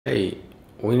Hey,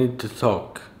 we need to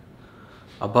talk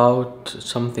about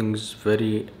something's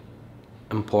very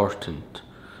important.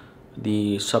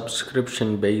 The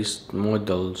subscription-based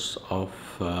models of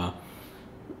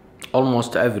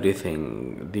almost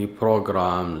everything, the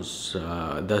programs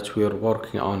that we're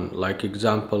working on, like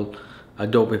example,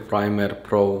 Adobe Premiere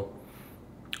Pro,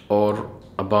 or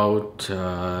about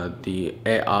the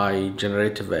AI,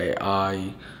 generative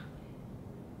AI,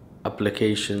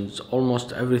 applications.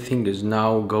 Almost everything is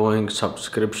now going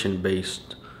subscription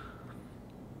based,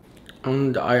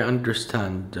 and I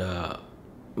understand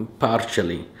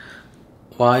partially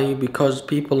why. Because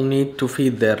people need to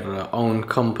feed their own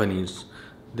companies,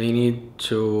 they need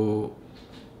to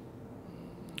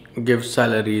give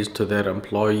salaries to their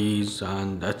employees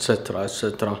and etc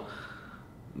etc.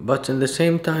 But in the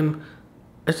same time,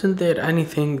 isn't there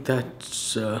anything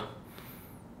that's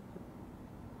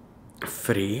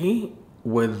free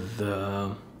with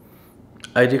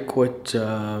adequate,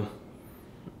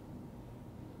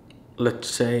 let's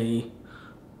say,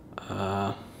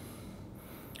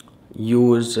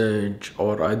 usage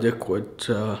or adequate?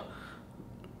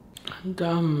 And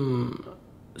I'm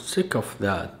sick of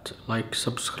that, like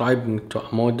subscribing to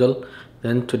a model,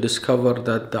 then to discover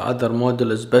that the other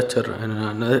model is better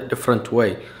in a different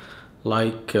way,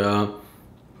 like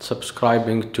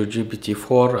subscribing to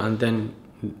GPT-4 and then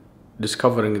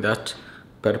discovering that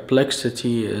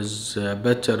Perplexity is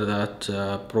better at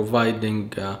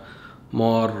providing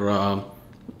more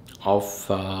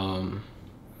of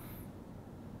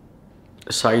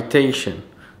citation.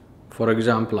 For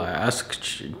example, I asked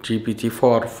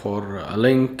GPT-4 for a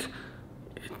link.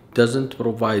 It doesn't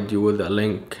provide you with a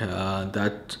link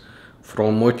that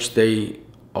from which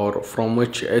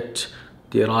it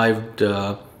derived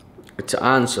its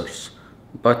answers,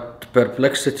 but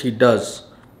Perplexity does,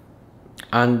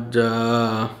 and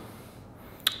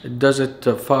it does it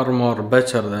far more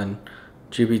better than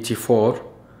GPT-4.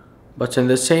 But in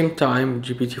the same time,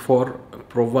 GPT-4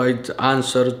 provides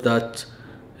answers that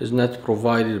is not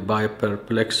provided by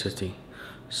Perplexity.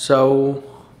 So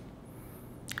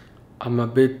I'm a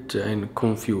bit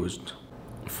confused.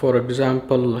 For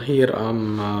example, here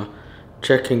I'm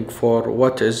checking for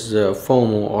what is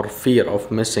FOMO, or fear of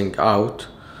missing out,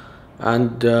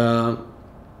 and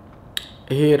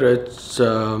here it's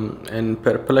in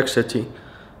Perplexity.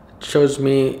 It shows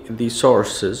me the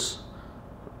sources: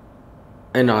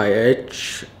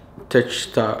 NIH, Tech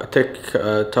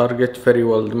Target, Very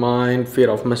World Mind, Fear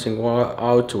of Missing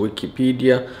Out,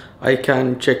 Wikipedia. I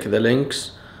can check the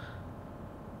links,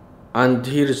 and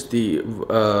here's the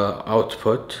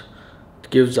output. It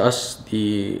gives us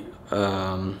the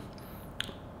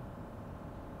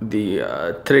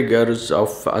triggers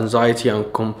of anxiety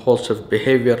and compulsive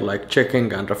behavior, like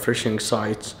checking and refreshing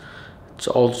sites. It's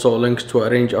also links to a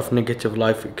range of negative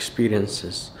life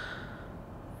experiences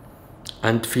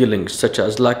and feelings, such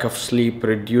as lack of sleep,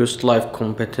 reduced life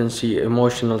competency,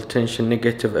 emotional tension,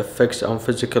 negative effects on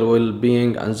physical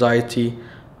well-being, anxiety,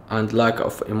 and lack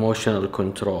of emotional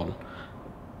control.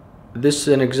 This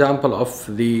is an example of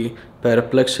the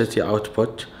Perplexity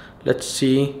output. Let's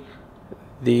see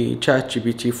the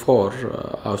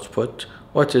ChatGPT-4 output.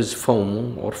 What is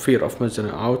FOMO, or fear of missing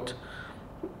out?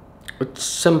 It's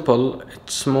simple,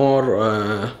 it's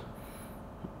more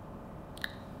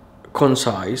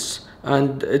concise,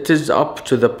 and it is up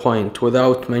to the point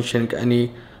without mentioning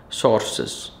any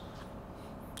sources.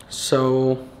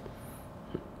 So,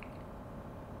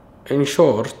 in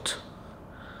short,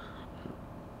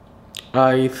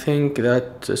 I think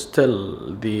that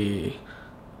still the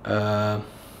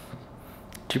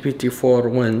GPT-4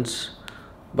 wins,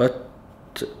 but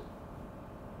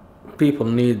people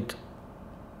need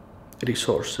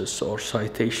resources or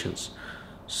citations.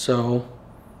 So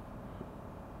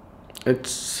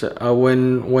it's a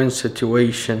win-win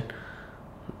situation,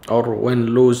 or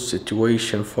win-lose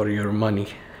situation for your money.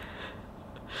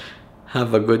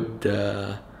 Have a good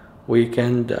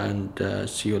weekend, and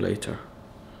see you later.